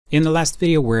In the last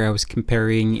video where I was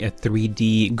comparing a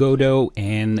 3D Godot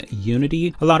and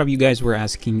Unity, a lot of you guys were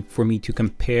asking for me to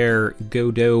compare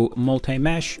Godot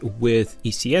MultiMesh with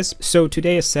ECS. So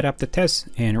today I set up the test,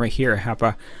 and right here I have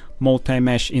a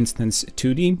MultiMesh instance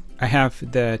 2D. I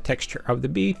have the texture of the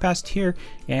bee passed here,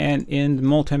 and in the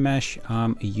MultiMesh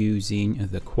I'm using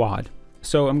the quad.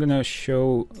 So I'm gonna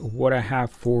show what I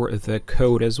have for the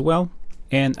code as well.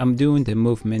 And I'm doing the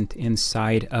movement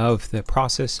inside of the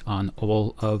process on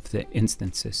all of the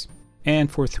instances.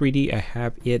 And for 3D, I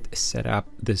have it set up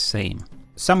the same.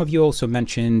 Some of you also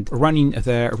mentioned running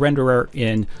the renderer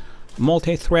in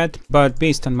multi-thread, but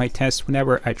based on my test,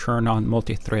 whenever I turn on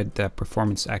multi-thread, the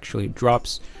performance actually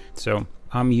drops. So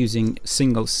I'm using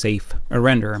single safe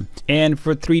renderer. And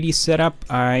for 3D setup,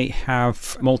 I have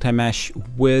MultiMesh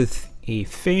with a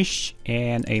fish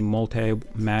and a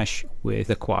MultiMesh with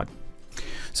a quad.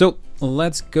 So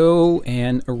let's go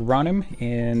and run them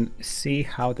and see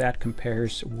how that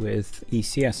compares with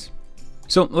ECS.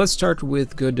 So let's start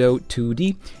with Godot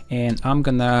 2D, and I'm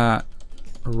gonna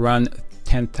run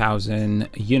 10,000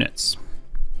 units.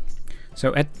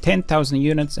 So at 10,000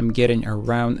 units, I'm getting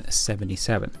around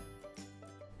 77.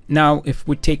 Now, if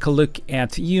we take a look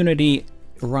at Unity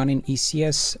running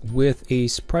ECS with a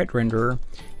sprite renderer,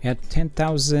 at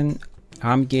 10,000,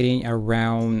 I'm getting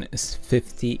around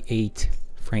 58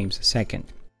 frames a second.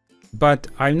 But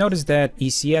I've noticed that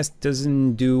ECS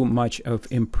doesn't do much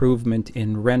of improvement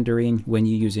in rendering when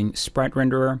you're using sprite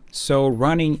renderer. So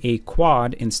running a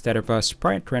quad instead of a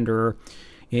sprite renderer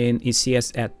in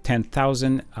ECS at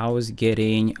 10,000, I was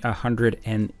getting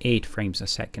 108 frames a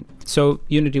second. So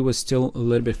Unity was still a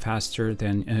little bit faster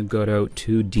than Godot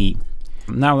 2D.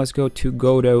 Now let's go to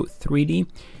Godot 3D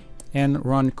and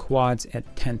run quads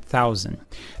at 10,000.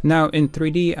 Now in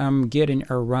 3D, I'm getting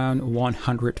around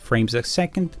 100 frames a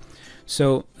second.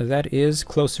 So that is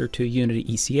closer to Unity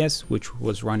ECS, which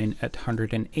was running at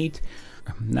 108.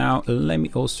 Now let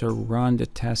me also run the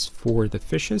test for the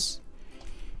fishes.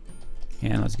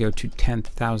 And let's go to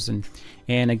 10,000.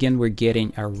 And again, we're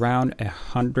getting around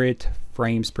 100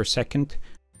 frames per second.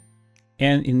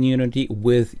 And in Unity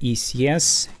with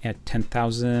ECS at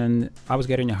 10,000, I was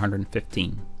getting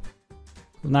 115.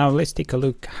 Now let's take a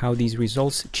look how these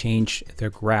results change the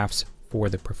graphs for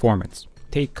the performance.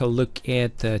 Take a look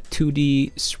at the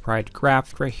 2D sprite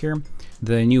graph right here.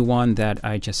 The new one that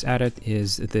I just added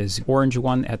is this orange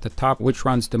one at the top, which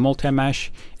runs the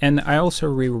MultiMesh. And I also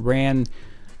reran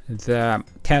the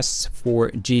tests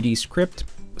for GDScript.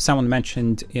 Someone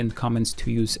mentioned in comments to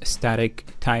use static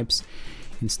types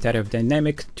instead of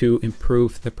dynamic to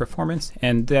improve the performance,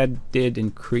 and that did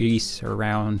increase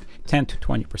around 10 to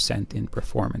 20% in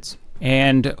performance.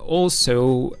 And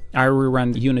also I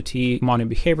rerun Unity mono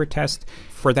behavior test.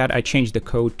 For that, I changed the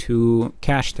code to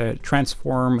cache the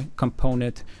transform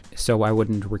component so I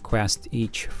wouldn't request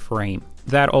each frame.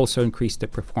 That also increased the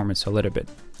performance a little bit.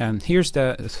 And here's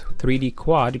the 3D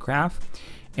quad graph.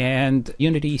 And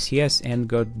Unity ECS and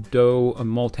Godot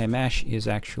MultiMesh is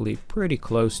actually pretty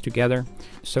close together,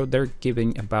 so they're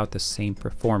giving about the same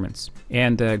performance.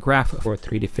 And the graph for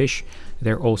 3D fish,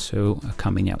 they're also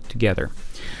coming out together.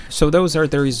 So those are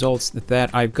the results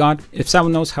that I've got. If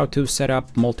someone knows how to set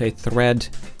up multi-thread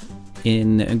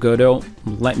in Godot,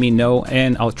 let me know,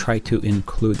 and I'll try to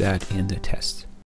include that in the test.